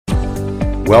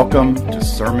Welcome to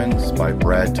Sermons by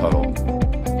Brad Tuttle.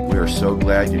 We are so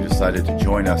glad you decided to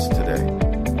join us today.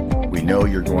 We know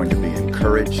you're going to be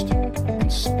encouraged,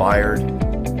 inspired,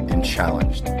 and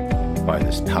challenged by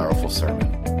this powerful sermon.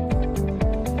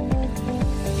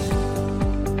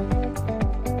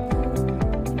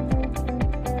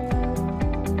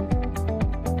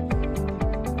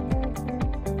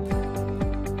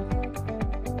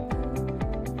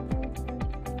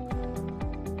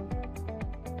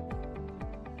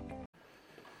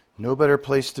 No better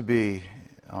place to be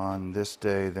on this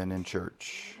day than in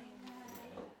church,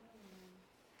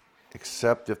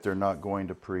 except if they're not going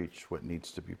to preach what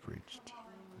needs to be preached.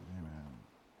 Amen.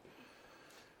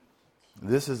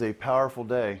 This is a powerful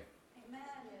day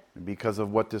because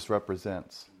of what this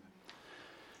represents.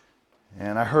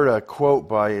 And I heard a quote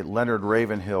by Leonard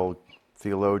Ravenhill,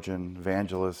 theologian,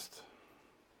 evangelist.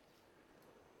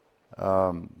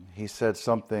 He said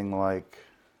something like,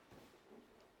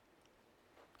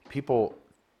 people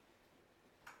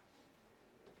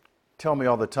tell me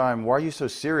all the time, why are you so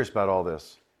serious about all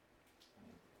this?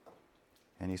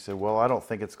 And he said, well, I don't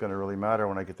think it's going to really matter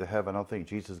when I get to heaven. I don't think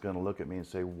Jesus is going to look at me and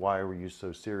say, why were you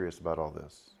so serious about all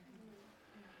this?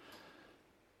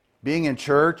 Being in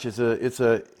church it's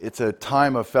a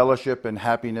time of fellowship and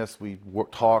happiness. We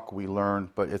talk, we learn,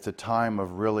 but it's a time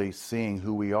of really seeing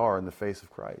who we are in the face of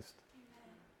Christ.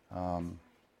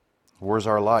 Where's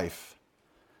our life?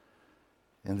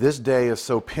 And this day is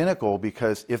so pinnacle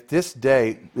because if this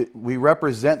day, we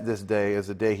represent this day as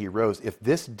the day He rose. If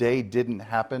this day didn't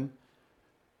happen,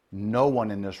 no one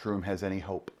in this room has any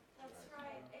hope. That's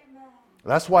right. Amen.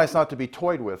 That's why it's not to be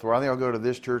toyed with. Or I think I'll go to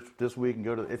this church this week and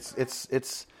go to it's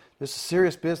this is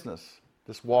serious business.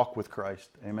 This walk with Christ.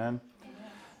 Amen.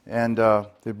 And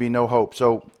there'd be no hope.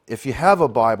 So if you have a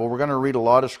Bible, we're going to read a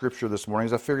lot of scripture this morning.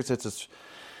 As I figured since it's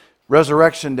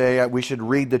Resurrection Day, we should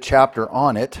read the chapter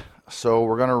on it. So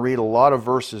we're going to read a lot of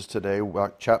verses today,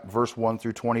 verse 1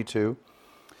 through 22.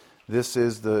 This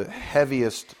is the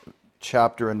heaviest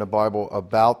chapter in the Bible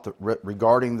about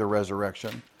regarding the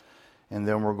resurrection. And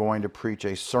then we're going to preach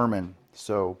a sermon.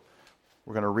 So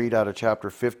we're going to read out of chapter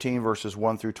 15, verses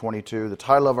 1 through 22. The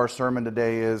title of our sermon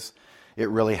today is, It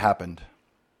Really Happened.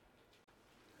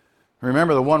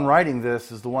 Remember, the one writing this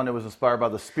is the one that was inspired by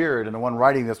the Spirit, and the one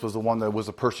writing this was the one that was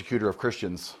a persecutor of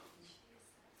Christians,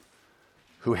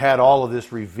 who had all of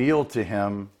this revealed to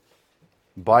him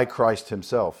by Christ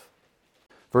Himself.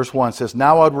 Verse 1 says,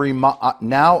 Now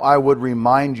I would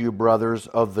remind you, brothers,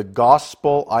 of the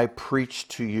gospel I preached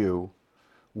to you,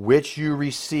 which you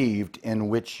received, in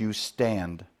which you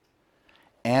stand,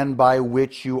 and by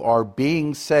which you are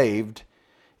being saved,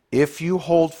 if you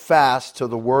hold fast to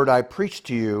the word I preached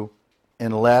to you,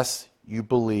 unless you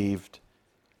believed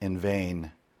in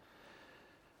vain.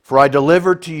 For I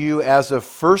delivered to you as of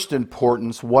first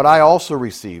importance what I also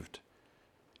received,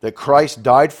 that Christ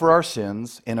died for our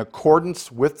sins in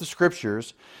accordance with the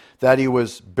Scriptures, that He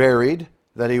was buried,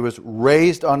 that He was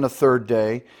raised on the third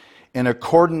day in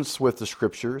accordance with the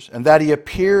Scriptures, and that He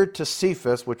appeared to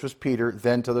Cephas, which was Peter,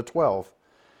 then to the 12.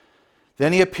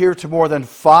 Then He appeared to more than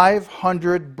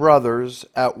 500 brothers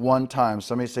at one time.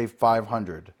 Somebody say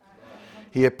 500.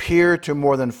 He appeared to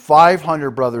more than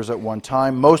 500 brothers at one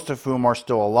time, most of whom are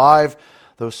still alive,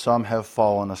 though some have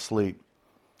fallen asleep.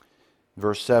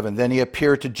 Verse 7, Then He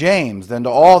appeared to James, then to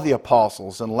all the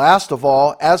apostles, and last of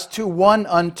all, as to one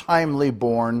untimely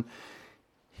born,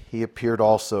 He appeared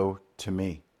also to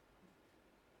me.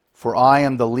 For I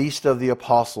am the least of the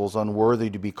apostles, unworthy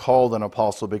to be called an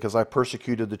apostle, because I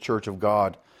persecuted the church of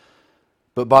God.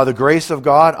 But by the grace of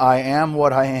God I am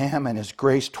what I am, and His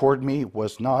grace toward me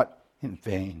was not in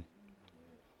vain.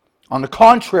 On the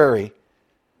contrary,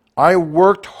 I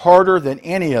worked harder than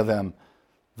any of them,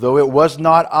 though it was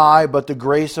not I, but the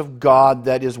grace of God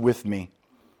that is with me.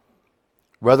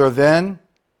 Rather then,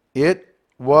 it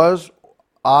was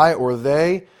I or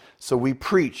they, so we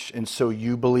preached, and so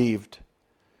you believed.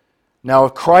 Now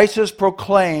if Christ is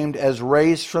proclaimed as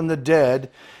raised from the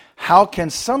dead, how can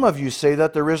some of you say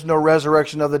that there is no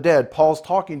resurrection of the dead? Paul's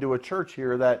talking to a church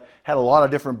here that had a lot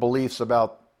of different beliefs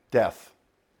about death.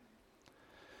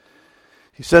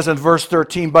 He says in verse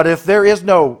 13, But if there is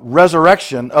no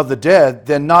resurrection of the dead,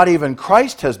 then not even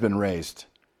Christ has been raised.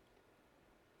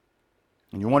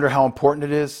 And you wonder how important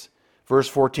it is? Verse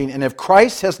 14, And if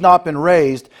Christ has not been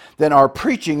raised, then our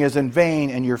preaching is in vain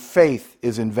and your faith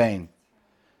is in vain.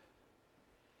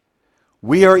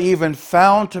 We are even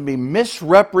found to be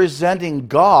misrepresenting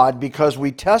God because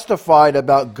we testified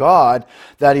about God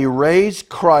that He raised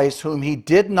Christ, whom He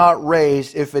did not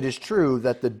raise, if it is true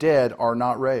that the dead are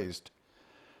not raised.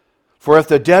 For if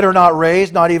the dead are not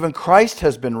raised, not even Christ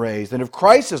has been raised. And if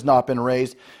Christ has not been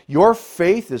raised, your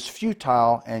faith is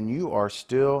futile and you are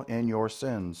still in your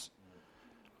sins.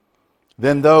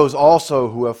 Then those also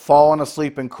who have fallen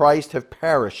asleep in Christ have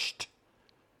perished.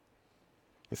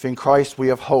 If in Christ we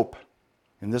have hope,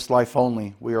 in this life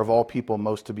only, we are of all people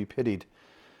most to be pitied.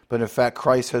 But in fact,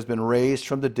 Christ has been raised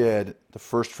from the dead, the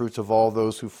firstfruits of all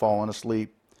those who've fallen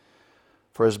asleep.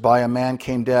 For as by a man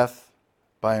came death,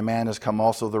 by a man has come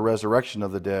also the resurrection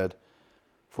of the dead.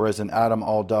 For as in Adam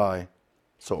all die,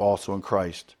 so also in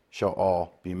Christ shall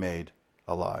all be made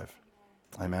alive.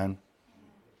 Amen.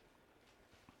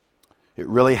 It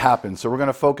really happens. So we're going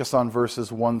to focus on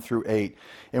verses 1 through 8.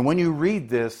 And when you read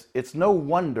this, it's no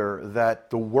wonder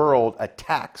that the world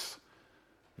attacks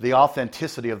the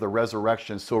authenticity of the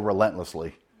resurrection so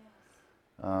relentlessly.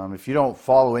 If you don't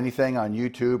follow anything on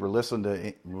YouTube or listen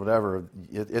to whatever,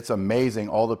 it's amazing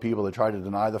all the people that try to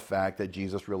deny the fact that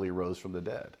Jesus really rose from the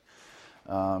dead.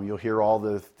 You'll hear all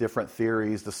the different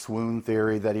theories, the swoon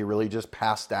theory that he really just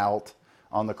passed out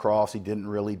on the cross. He didn't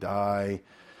really die.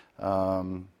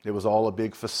 It was all a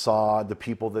big facade. The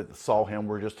people that saw him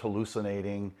were just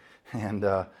hallucinating. And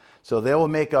so they will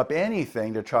make up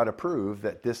anything to try to prove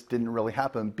that this didn't really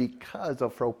happen because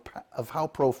of how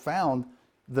profound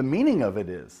the meaning of it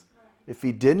is. If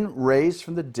he didn't raise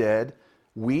from the dead,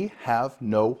 we have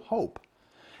no hope.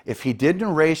 If he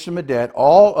didn't raise from the dead,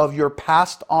 all of your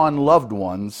passed on loved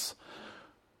ones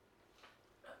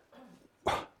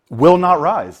will not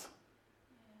rise.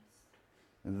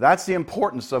 And that's the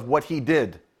importance of what he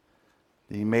did.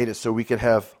 He made it so we could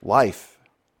have life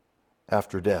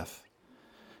after death.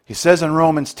 He says in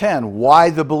Romans 10, why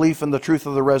the belief in the truth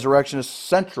of the resurrection is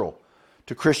central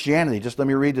to Christianity. Just let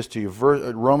me read this to you.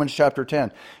 Romans chapter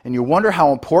 10. And you wonder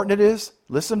how important it is?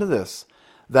 Listen to this.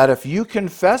 That if you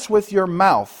confess with your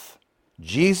mouth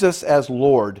Jesus as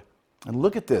Lord, and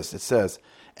look at this, it says,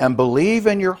 and believe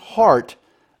in your heart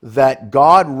that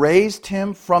God raised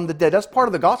him from the dead. That's part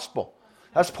of the gospel.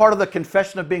 That's part of the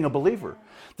confession of being a believer.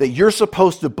 That you're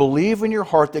supposed to believe in your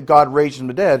heart that God raised him from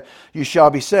the dead, you shall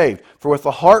be saved. For with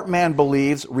the heart man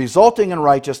believes, resulting in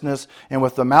righteousness, and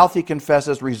with the mouth he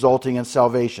confesses, resulting in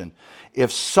salvation.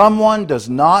 If someone does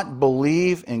not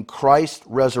believe in Christ's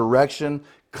resurrection,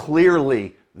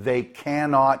 clearly they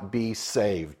cannot be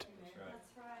saved. That's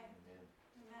right.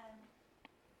 Amen.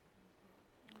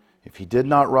 If he did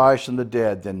not rise from the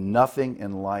dead, then nothing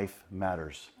in life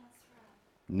matters.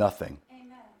 Nothing.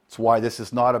 That's why this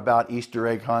is not about Easter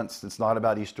egg hunts. It's not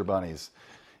about Easter bunnies.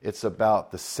 It's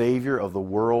about the Savior of the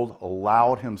world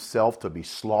allowed himself to be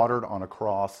slaughtered on a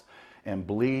cross and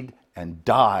bleed and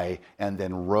die and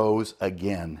then rose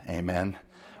again. Amen.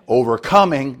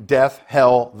 Overcoming death,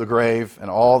 hell, the grave, and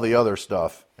all the other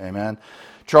stuff. Amen.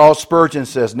 Charles Spurgeon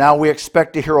says, now we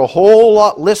expect to hear a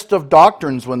whole list of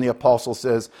doctrines when the apostle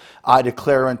says, I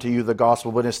declare unto you the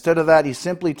gospel. But instead of that, he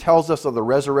simply tells us of the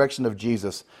resurrection of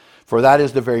Jesus. For that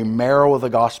is the very marrow of the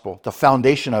gospel, the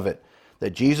foundation of it,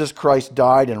 that Jesus Christ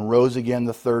died and rose again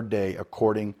the third day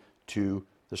according to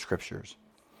the Scriptures.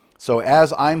 So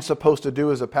as I'm supposed to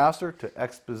do as a pastor, to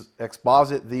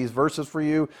exposit these verses for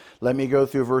you, let me go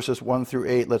through verses 1 through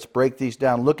 8. Let's break these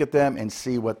down, look at them, and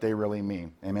see what they really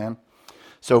mean. Amen?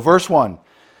 So verse 1,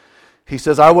 he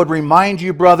says, I would remind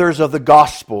you, brothers, of the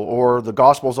gospel, or the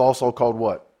gospel is also called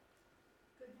what?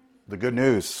 The good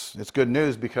news. It's good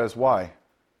news because why?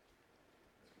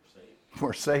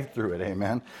 We're saved through it,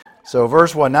 amen. So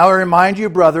verse 1, now I remind you,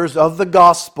 brothers, of the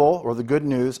gospel, or the good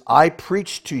news, I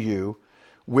preached to you,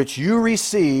 which you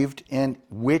received, in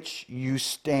which you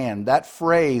stand. That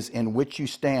phrase, in which you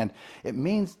stand, it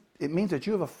means that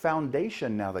you have a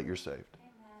foundation now that you're saved.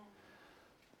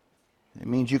 It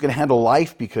means you can handle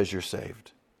life because you're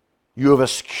saved. You have a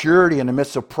security in the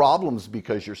midst of problems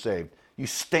because you're saved. You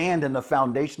stand in the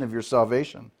foundation of your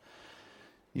salvation.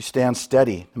 You stand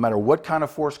steady no matter what kind of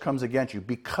force comes against you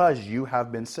because you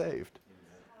have been saved.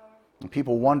 And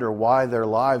people wonder why their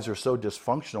lives are so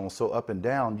dysfunctional, so up and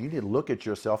down. You need to look at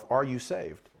yourself. Are you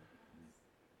saved?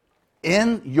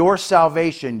 In your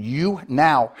salvation, you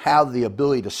now have the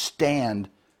ability to stand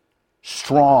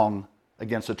strong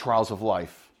against the trials of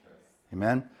life.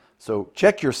 Amen? So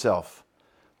check yourself.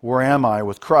 Where am I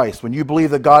with Christ? When you believe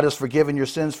that God has forgiven your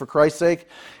sins for Christ's sake,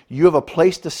 you have a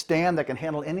place to stand that can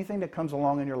handle anything that comes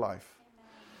along in your life.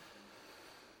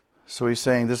 So he's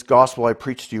saying, this gospel I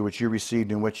preached to you, which you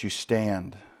received, in which you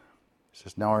stand. He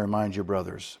says, now I remind you,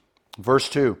 brothers. Verse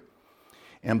 2,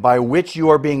 and by which you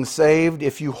are being saved,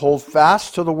 if you hold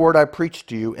fast to the word I preached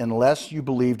to you, unless you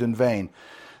believed in vain.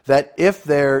 That if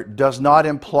there does not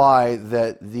imply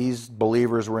that these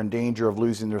believers were in danger of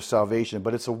losing their salvation,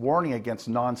 but it's a warning against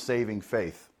non-saving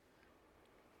faith.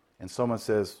 and someone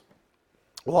says,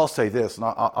 well, I'll say this, and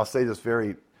I'll say this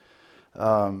very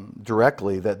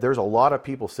directly, that there's a lot of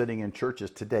people sitting in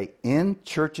churches today.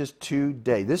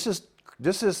 This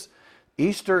is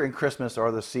Easter and Christmas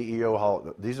are the CEO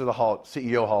holidays. These are the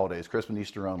CEO holidays, Christmas and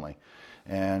Easter only.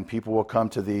 And people will come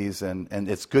to these, and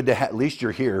it's good to at least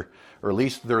you're here, or at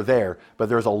least they're there. But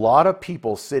there's a lot of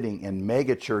people sitting in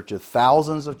mega churches,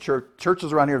 thousands of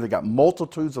churches around here. They've got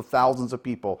multitudes of thousands of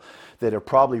people that have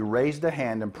probably raised a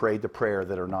hand and prayed the prayer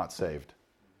that are not saved,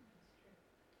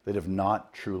 that have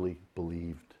not truly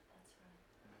believed.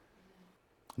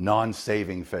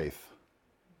 Non-saving faith.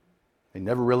 They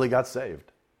never really got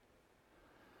saved.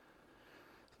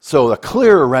 So the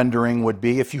clearer rendering would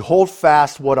be, if you hold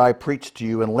fast what I preach to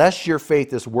you, unless your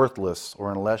faith is worthless,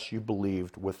 or unless you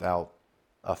believed without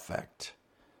effect.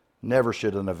 Never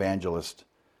should an evangelist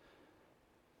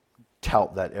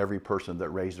tout that every person that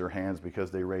raised their hands,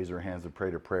 because they raised their hands and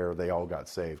prayed a prayer, they all got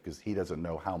saved, because he doesn't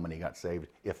know how many got saved,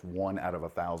 if 1 out of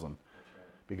 1,000,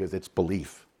 because it's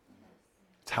belief.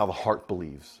 It's how the heart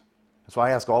believes. That's why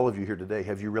I ask all of you here today,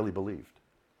 have you really believed?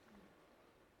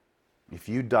 If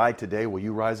you die today, will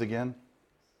you rise again?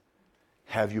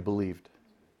 Have you believed?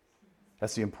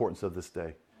 That's the importance of this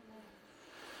day.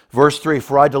 Verse 3,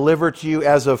 for I deliver to you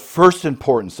as of first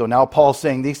importance. So now Paul's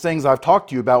saying, these things I've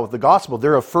talked to you about with the gospel,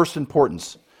 they're of first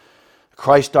importance.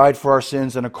 Christ died for our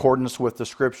sins in accordance with the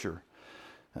Scripture.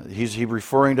 He's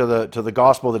referring to the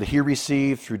gospel that he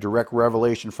received through direct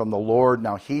revelation from the Lord.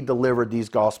 Now he delivered these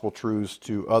gospel truths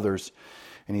to others.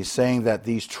 And he's saying that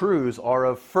these truths are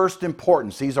of first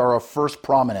importance. These are of first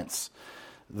prominence.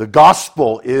 The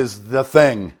gospel is the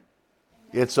thing.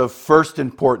 It's of first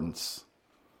importance.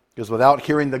 Because without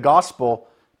hearing the gospel,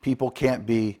 people can't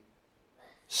be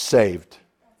saved.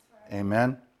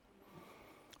 Amen?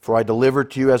 For I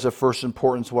delivered to you as of first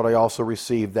importance what I also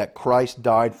received, that Christ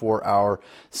died for our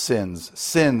sins.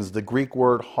 Sins, the Greek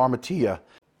word hamartia.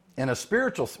 In a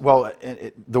spiritual,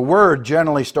 the word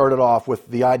generally started off with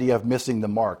the idea of missing the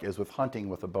mark, as with hunting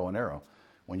with a bow and arrow.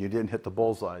 When you didn't hit the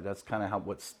bullseye, that's kind of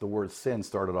what the word sin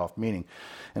started off meaning.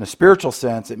 In a spiritual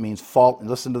sense, it means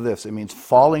listen to this, it means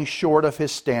falling short of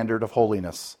his standard of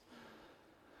holiness.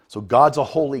 So God's a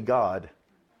holy God.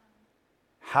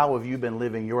 How have you been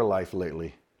living your life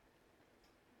lately?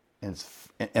 In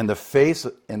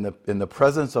the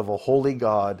presence of a holy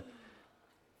God,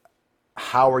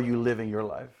 how are you living your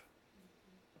life?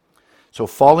 So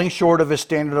falling short of his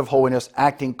standard of holiness,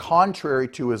 acting contrary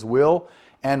to his will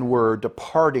and word,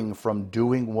 departing from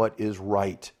doing what is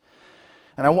right.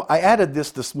 And I added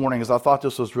this morning because I thought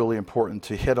this was really important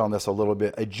to hit on this a little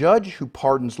bit. A judge who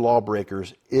pardons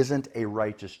lawbreakers isn't a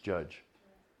righteous judge.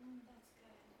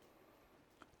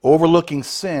 Overlooking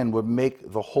sin would make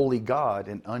the holy God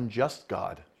an unjust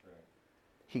God.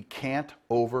 He can't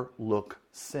overlook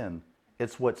sin.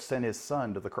 It's what sent his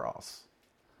son to the cross.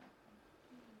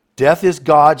 Death is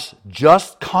God's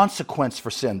just consequence for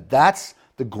sin. That's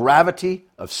the gravity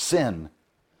of sin.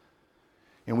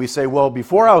 And we say, well,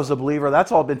 before I was a believer,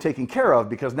 that's all been taken care of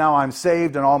because now I'm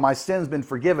saved and all my sins been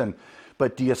forgiven.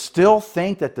 But do you still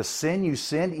think that the sin you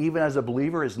sin, even as a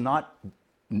believer, is not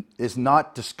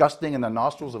disgusting in the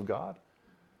nostrils of God?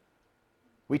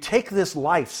 We take this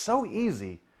life so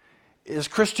easy. Is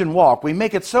Christian walk. We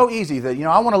make it so easy that,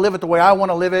 I want to live it the way I want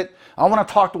to live it. I want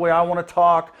to talk the way I want to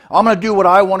talk. I'm going to do what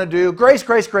I want to do. Grace,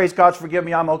 grace, grace. God forgive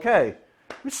me. I'm okay.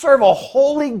 We serve a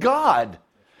holy God.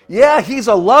 Yeah, he's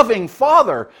a loving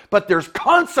Father, but there's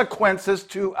consequences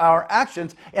to our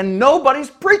actions, and nobody's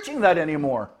preaching that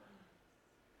anymore.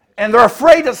 And they're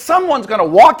afraid that someone's going to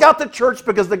walk out the church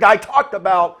because the guy talked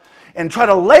about and try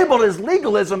to label it as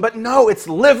legalism, but no, it's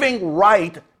living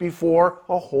right before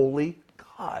a holy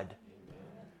God.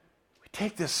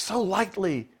 Take this so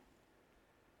lightly.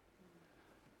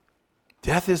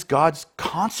 Death is God's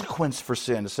consequence for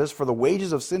sin. It says, for the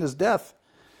wages of sin is death.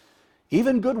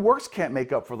 Even good works can't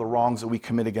make up for the wrongs that we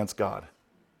commit against God.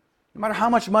 No matter how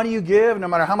much money you give, no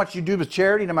matter how much you do with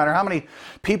charity, no matter how many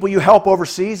people you help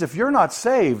overseas, if you're not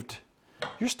saved,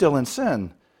 you're still in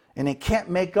sin. And it can't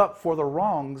make up for the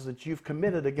wrongs that you've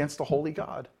committed against the holy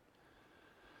God.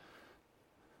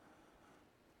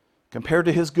 Compared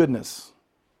to his goodness,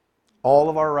 all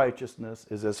of our righteousness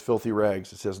is as filthy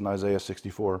rags, it says in Isaiah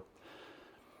 64.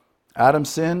 Adam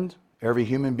sinned. Every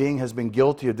human being has been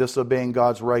guilty of disobeying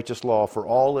God's righteous law. For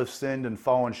all have sinned and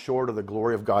fallen short of the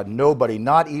glory of God. Nobody,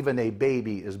 not even a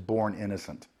baby, is born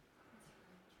innocent.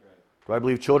 Do I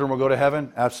believe children will go to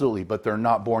heaven? Absolutely, but they're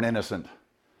not born innocent.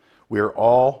 We are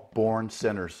all born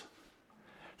sinners,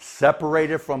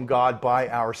 separated from God by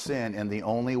our sin, and the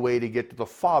only way to get to the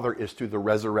Father is through the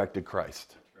resurrected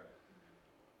Christ.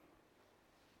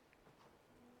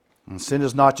 And sin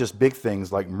is not just big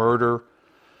things like murder.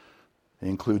 It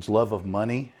includes love of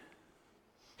money,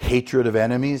 hatred of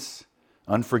enemies,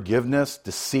 unforgiveness,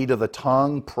 deceit of the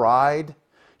tongue, pride.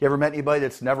 You ever met anybody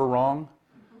that's never wrong?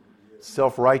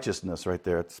 Self-righteousness right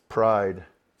there. It's pride.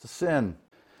 It's a sin.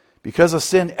 Because of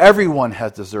sin, everyone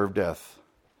has deserved death.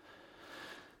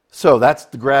 So that's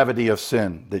the gravity of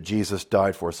sin that Jesus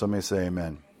died for. Somebody say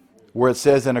amen. Where it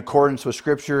says in accordance with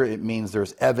Scripture, it means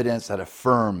there's evidence that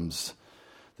affirms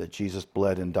that Jesus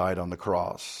bled and died on the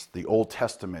cross. The Old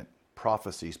Testament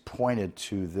prophecies pointed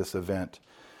to this event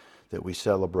that we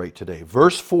celebrate today.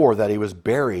 Verse 4, that he was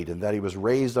buried and that he was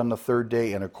raised on the third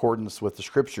day in accordance with the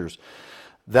Scriptures.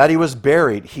 That he was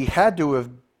buried, he had to have,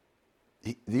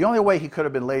 the only way he could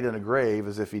have been laid in a grave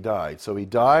is if he died. So he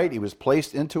died, he was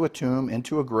placed into a tomb,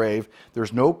 into a grave.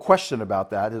 There's no question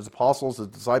about that. His apostles, his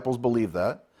disciples believe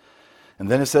that. And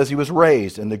then it says he was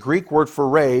raised. And the Greek word for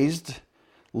raised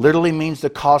literally means to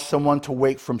cause someone to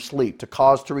wake from sleep, to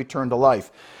cause to return to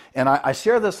life. And I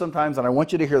share this sometimes, and I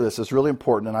want you to hear this. It's really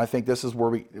important, and I think this is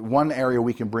where one area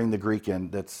we can bring the Greek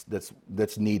in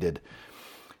that's needed.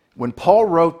 When Paul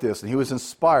wrote this, and he was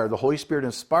inspired, the Holy Spirit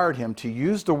inspired him to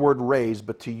use the word raised,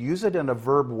 but to use it in a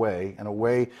verb way, in a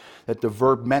way that the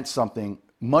verb meant something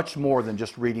much more than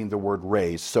just reading the word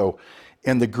raised. So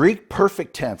in the Greek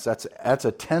perfect tense, that's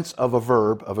a tense of a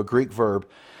verb, of a Greek verb,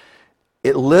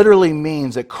 it literally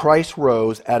means that Christ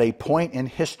rose at a point in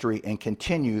history and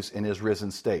continues in his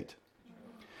risen state.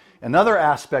 Another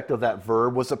aspect of that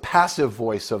verb was a passive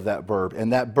voice of that verb.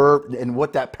 And that verb, and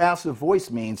what that passive voice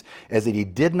means is that he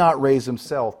did not raise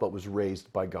himself, but was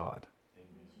raised by God.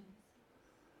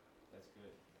 That's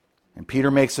good. And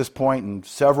Peter makes this point in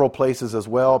several places as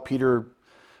well. Peter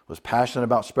was passionate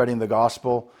about spreading the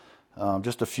gospel.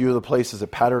 Just a few of the places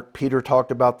that Peter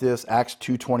talked about this. Acts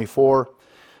 2:24.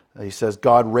 He says,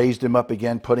 God raised him up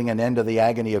again, putting an end to the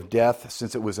agony of death,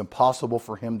 since it was impossible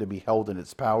for him to be held in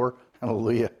its power.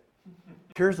 Hallelujah.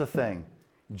 Here's the thing.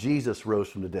 Jesus rose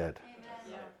from the dead. Amen.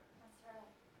 Yeah. That's right.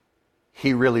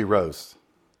 He really rose.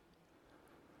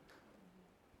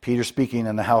 Peter, speaking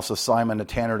in the house of Simon the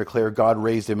tanner, declared God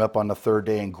raised him up on the third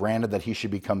day and granted that he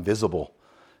should become visible.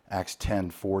 Acts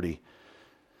 10:40.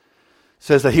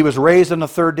 Says that he was raised on the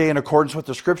third day in accordance with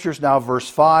the Scriptures. Now verse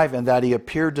 5, and that he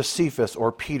appeared to Cephas,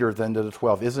 or Peter, then to the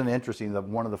 12. Isn't it interesting that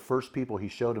one of the first people he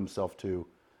showed himself to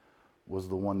was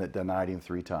the one that denied him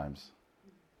 3 times?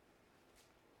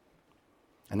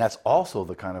 And that's also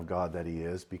the kind of God that he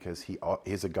is, because he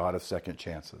is a God of second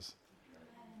chances.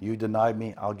 You denied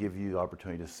me, I'll give you the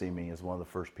opportunity to see me as one of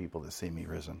the first people that see me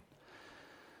risen.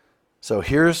 So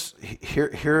here's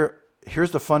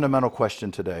the fundamental question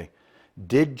today.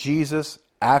 Did Jesus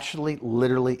actually,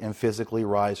 literally, and physically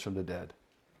rise from the dead?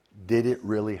 Did it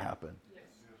really happen? Yes.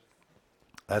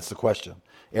 That's the question.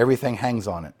 Everything hangs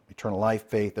on it. Eternal life,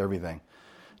 faith, everything.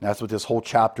 And that's what this whole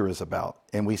chapter is about.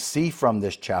 And we see from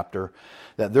this chapter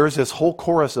that there's this whole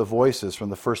chorus of voices from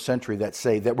the first century that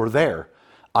say, that were there,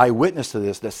 eyewitness to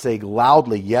this, that say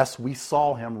loudly, yes, we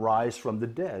saw him rise from the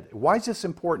dead. Why is this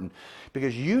important?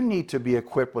 Because you need to be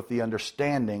equipped with the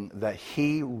understanding that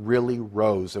he really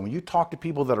rose. And when you talk to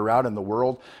people that are out in the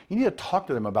world, you need to talk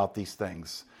to them about these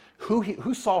things.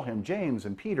 Who saw him? James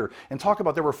and Peter. And talk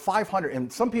about there were 500.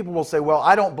 And some people will say, well,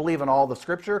 I don't believe in all the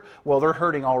Scripture. Well, they're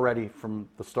hurting already from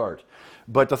the start.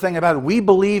 But the thing about it, we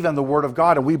believe in the Word of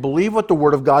God, and we believe what the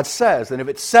Word of God says. And if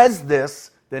it says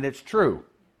this, then it's true.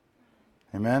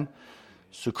 Amen?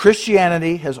 So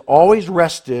Christianity has always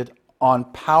rested on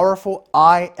powerful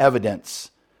eye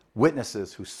evidence,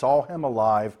 witnesses who saw him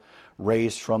alive,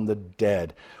 raised from the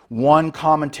dead. One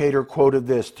commentator quoted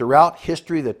this, throughout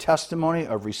history, the testimony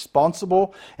of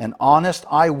responsible and honest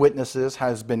eyewitnesses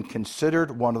has been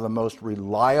considered one of the most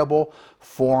reliable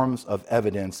forms of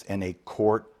evidence in a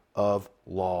court of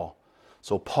law.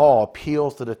 So Paul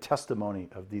appeals to the testimony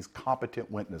of these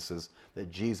competent witnesses that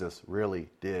Jesus really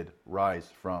did rise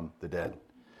from the dead.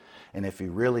 And if he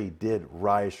really did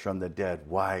rise from the dead,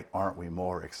 why aren't we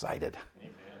more excited?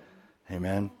 Amen.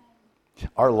 Amen.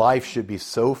 Our life should be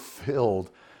so filled,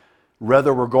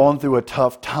 whether we're going through a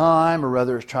tough time or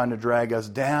whether it's trying to drag us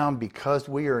down, because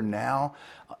we are now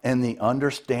in the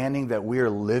understanding that we are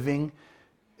living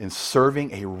and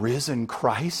serving a risen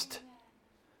Christ.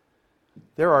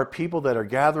 There are people that are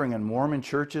gathering in Mormon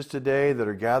churches today, that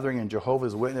are gathering in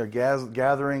Jehovah's Witnesses, they're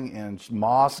gathering in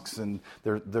mosques, and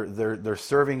they're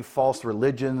serving false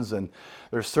religions, and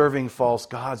they're serving false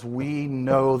gods. We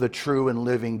know the true and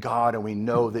living God, and we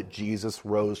know that Jesus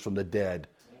rose from the dead.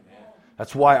 Amen.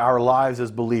 That's why our lives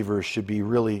as believers should be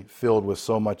really filled with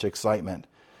so much excitement.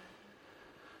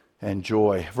 and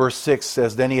joy. Verse 6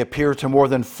 says, Then he appeared to more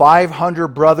than 500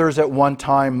 brothers at one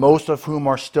time, most of whom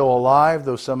are still alive,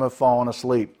 though some have fallen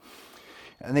asleep.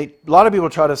 And a lot of people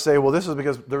try to say, well, this is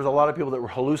because there's a lot of people that were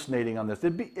hallucinating on this.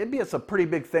 It's a pretty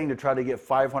big thing to try to get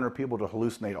 500 people to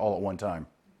hallucinate all at one time.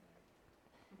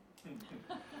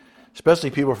 Especially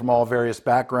people from all various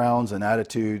backgrounds and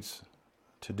attitudes.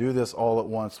 To do this all at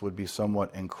once would be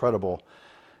somewhat incredible.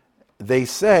 They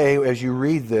say, as you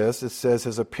read this, it says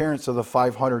his appearance of the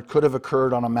 500 could have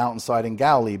occurred on a mountainside in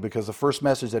Galilee, because the first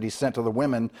message that he sent to the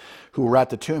women who were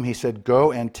at the tomb, he said,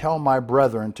 Go and tell my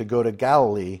brethren to go to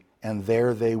Galilee, and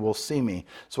there they will see me.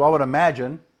 So I would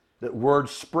imagine that word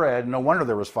spread. No wonder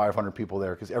there was 500 people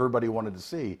there, because everybody wanted to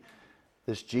see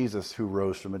this Jesus who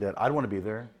rose from the dead. I'd want to be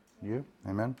there. You?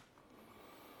 Amen?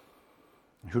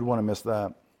 Who'd want to miss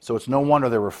that? So it's no wonder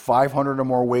there were 500 or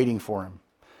more waiting for him.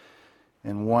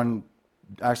 And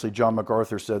actually John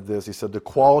MacArthur said this. He said, the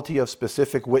quality of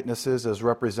specific witnesses is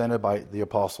represented by the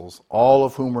apostles, all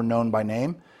of whom were known by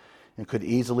name and could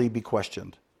easily be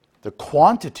questioned. The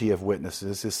quantity of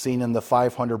witnesses is seen in the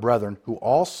 500 brethren who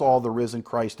all saw the risen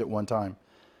Christ at one time.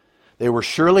 They were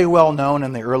surely well known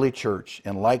in the early church,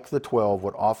 and like the 12,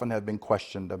 would often have been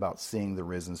questioned about seeing the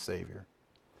risen Savior.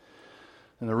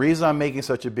 And the reason I'm making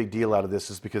such a big deal out of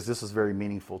this is because this is very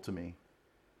meaningful to me.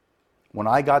 When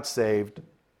I got saved,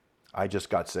 I just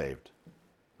got saved.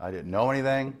 I didn't know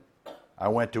anything. I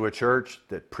went to a church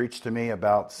that preached to me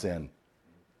about sin.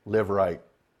 Live right.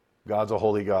 God's a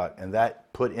holy God. And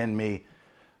that put in me,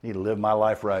 I need to live my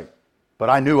life right. But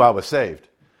I knew I was saved.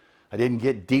 I didn't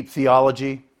get deep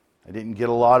theology. I didn't get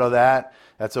a lot of that.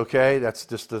 That's okay. That's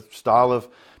just the style of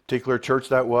particular church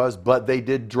that was. But they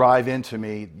did drive into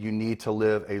me, you need to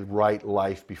live a right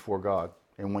life before God.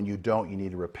 And when you don't, you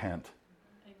need to repent.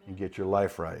 Amen. And get your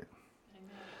life right. Amen.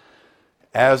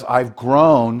 As I've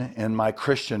grown in my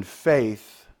Christian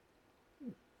faith,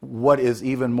 what is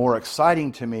even more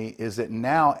exciting to me is that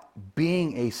now,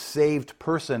 being a saved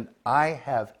person, I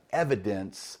have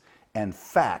evidence and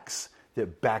facts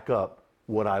that back up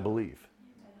what I believe.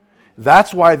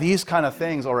 That's why these kind of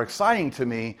things are exciting to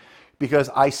me, because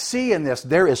I see in this,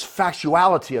 there is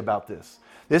factuality about this.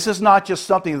 This is not just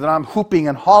something that I'm hooping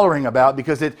and hollering about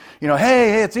because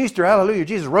hey, it's Easter, hallelujah,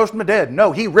 Jesus rose from the dead.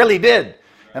 No, he really did.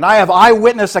 And I have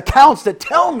eyewitness accounts that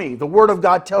tell me, the Word of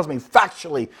God tells me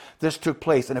factually this took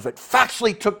place. And if it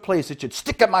factually took place, it should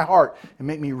stick at my heart and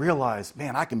make me realize,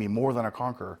 man, I can be more than a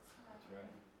conqueror. That's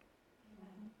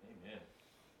right. Amen.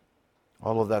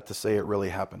 All of that to say it really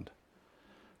happened.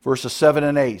 Verses 7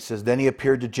 and 8 says, Then he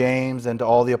appeared to James and to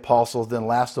all the apostles. Then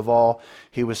last of all,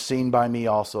 he was seen by me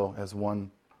also as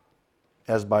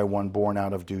by one born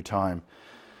out of due time.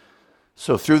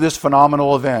 So through this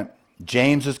phenomenal event,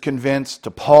 James is convinced. To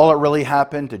Paul it really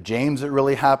happened. To James it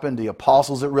really happened. The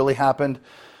apostles it really happened.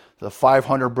 The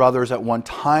 500 brothers at one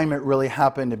time it really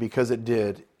happened. And because it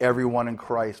did, everyone in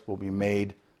Christ will be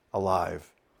made alive.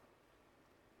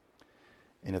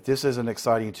 And if this isn't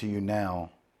exciting to you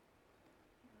now,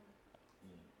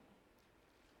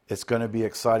 it's going to be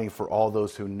exciting for all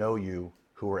those who know you,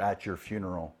 who are at your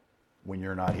funeral when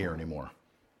you're not here anymore.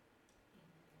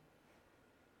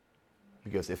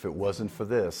 Because if it wasn't for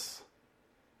this,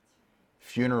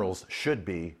 funerals should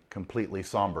be completely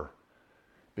somber.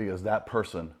 Because that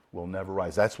person will never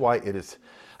rise. That's why it is.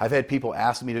 I've had people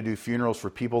ask me to do funerals for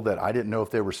people that I didn't know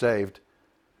if they were saved.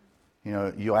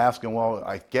 You ask them, well,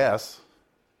 I guess.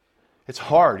 It's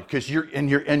hard because you're in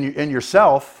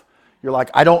yourself. You're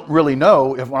like, I don't really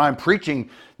know if when I'm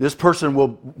preaching, this person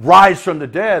will rise from the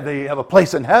dead, they have a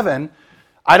place in heaven.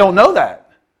 I don't know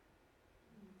that.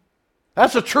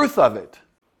 That's the truth of it.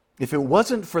 If it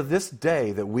wasn't for this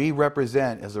day that we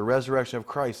represent as the resurrection of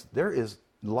Christ,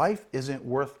 life isn't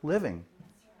worth living.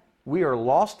 We are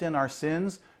lost in our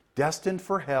sins, destined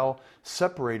for hell,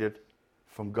 separated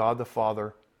from God the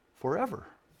Father forever.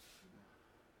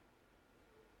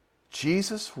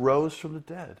 Jesus rose from the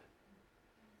dead.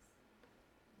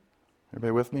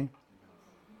 Everybody with me?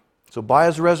 So by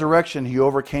his resurrection, he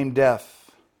overcame death.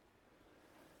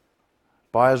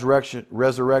 By his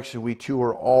resurrection, we too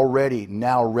are already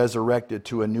now resurrected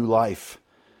to a new life.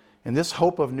 And this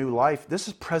hope of new life, this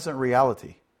is present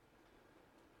reality.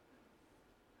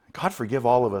 God forgive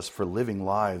all of us for living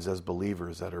lives as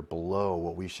believers that are below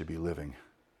what we should be living.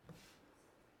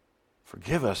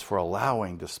 Forgive us for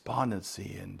allowing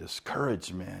despondency and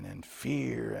discouragement and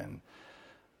fear and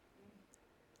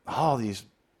all these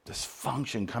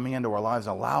dysfunction coming into our lives,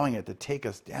 allowing it to take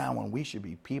us down when we should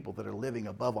be people that are living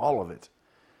above all of it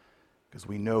because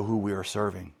we know who we are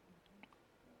serving.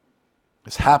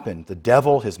 This happened. The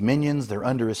devil, his minions, they're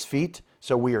under his feet,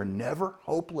 so we are never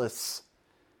hopeless.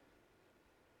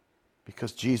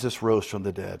 Because Jesus rose from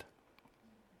the dead.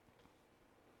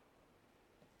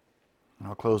 And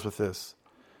I'll close with this.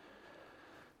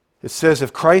 It says,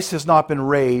 if Christ has not been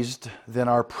raised, then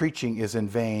our preaching is in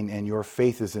vain and your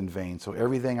faith is in vain. So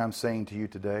everything I'm saying to you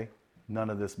today, none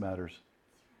of this matters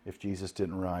if Jesus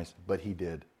didn't rise, but he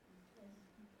did.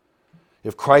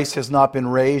 If Christ has not been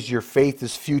raised, your faith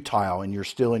is futile and you're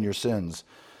still in your sins.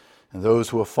 And those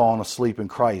who have fallen asleep in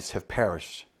Christ have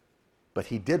perished. But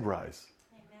he did rise.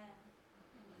 Amen.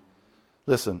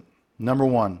 Listen, number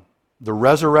one, the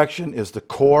resurrection is the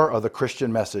core of the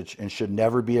Christian message and should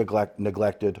never be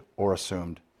neglected or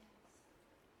assumed.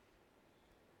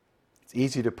 It's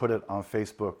easy to put it on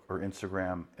Facebook or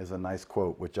Instagram as a nice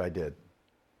quote, which I did.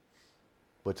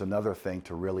 But it's another thing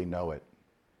to really know it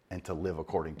and to live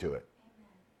according to it.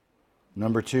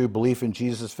 Number two, belief in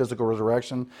Jesus' physical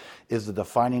resurrection is the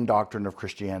defining doctrine of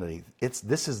Christianity.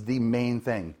 This is the main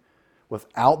thing.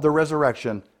 Without the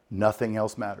resurrection, nothing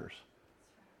else matters.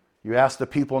 You ask the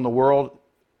people in the world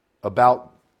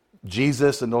about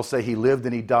Jesus and they'll say he lived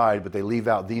and he died, but they leave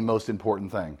out the most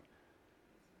important thing.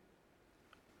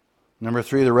 Number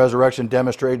three, the resurrection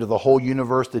demonstrated to the whole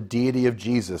universe the deity of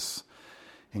Jesus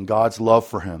and God's love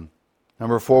for him.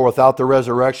 Number four, without the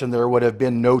resurrection, there would have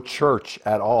been no church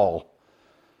at all.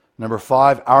 Number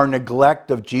five, our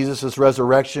neglect of Jesus'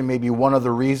 resurrection may be one of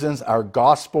the reasons our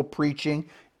gospel preaching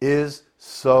is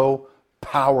so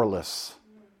powerless.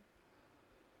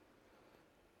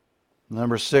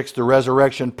 Number six, the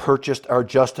resurrection purchased our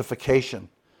justification.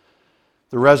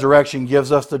 The resurrection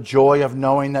gives us the joy of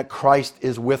knowing that Christ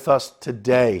is with us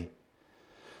today.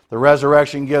 The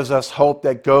resurrection gives us hope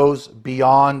that goes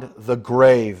beyond the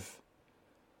grave.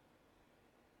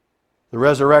 The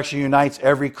resurrection unites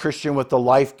every Christian with the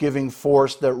life-giving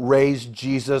force that raised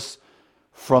Jesus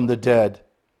from the dead.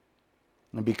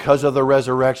 And because of the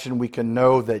resurrection, we can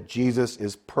know that Jesus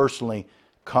is personally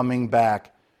coming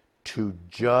back to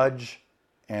judge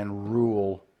and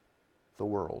rule the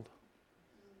world.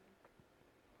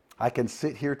 I can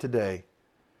sit here today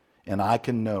and I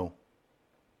can know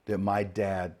that my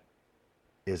dad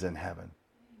is in heaven.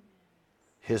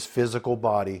 His physical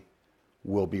body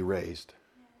will be raised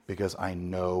because I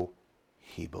know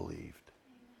he believed.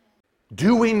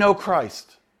 Do we know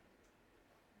Christ?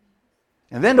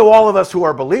 And then to all of us who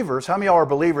are believers, how many of y'all are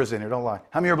believers in here? Don't lie.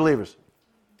 How many are believers?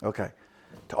 Okay.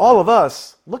 To all of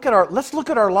us, let's look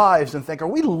at our lives and think, are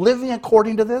we living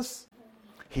according to this?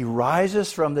 He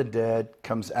rises from the dead,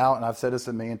 comes out, and I've said this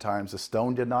a million times, the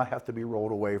stone did not have to be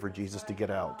rolled away for Jesus to get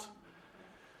out.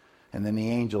 And then the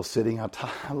angel sitting on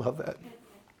top, I love that.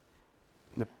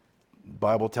 The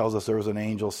Bible tells us there was an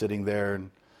angel sitting there,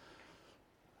 and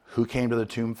who came to the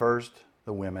tomb first?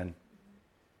 The women.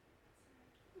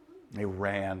 They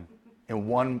ran, and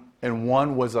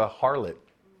one was a harlot.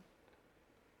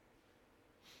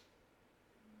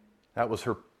 That was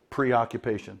her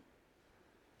preoccupation.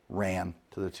 Ran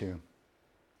to the tomb.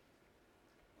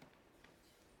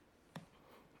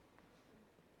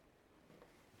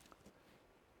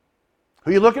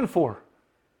 Who are you looking for?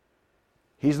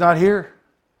 He's not here.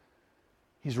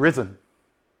 He's risen.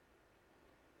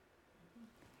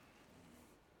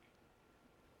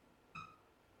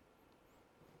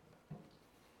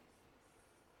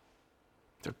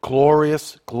 It's a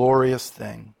glorious, glorious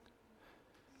thing.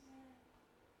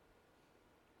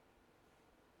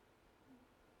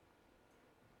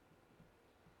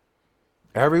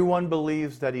 Everyone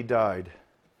believes that he died,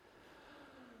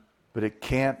 but it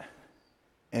can't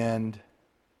end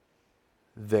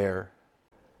there.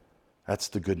 That's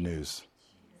the good news.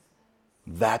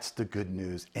 That's the good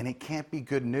news. And it can't be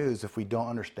good news if we don't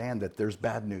understand that there's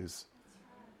bad news.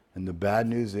 And the bad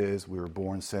news is we were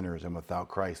born sinners, and without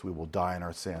Christ we will die in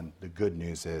our sin. The good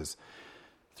news is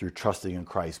through trusting in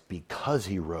Christ, because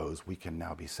he rose, we can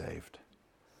now be saved.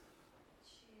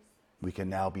 We can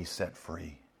now be set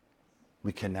free.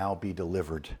 We can now be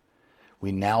delivered.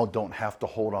 We now don't have to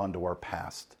hold on to our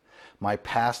past. My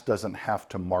past doesn't have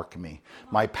to mark me.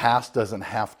 My past doesn't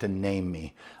have to name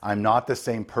me. I'm not the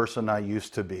same person I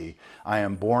used to be. I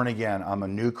am born again. I'm a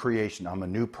new creation. I'm a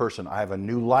new person. I have a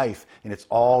new life. And it's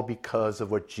all because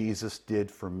of what Jesus did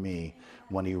for me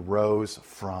when he rose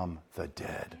from the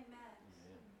dead.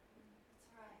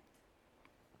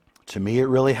 To me, it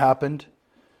really happened.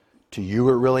 To you,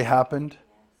 it really happened.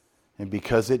 And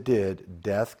because it did,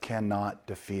 death cannot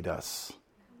defeat us,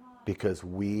 because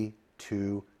we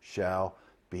too shall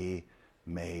be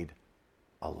made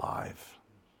alive.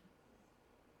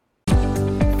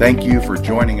 Thank you for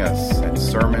joining us at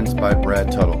Sermons by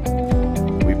Brad Tuttle.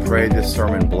 We pray this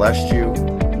sermon blessed you,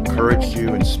 encouraged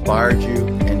you, inspired you,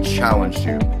 and challenged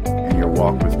you in your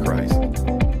walk with Christ.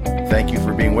 Thank you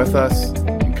for being with us,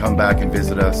 and come back and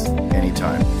visit us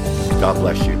anytime. God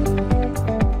bless you.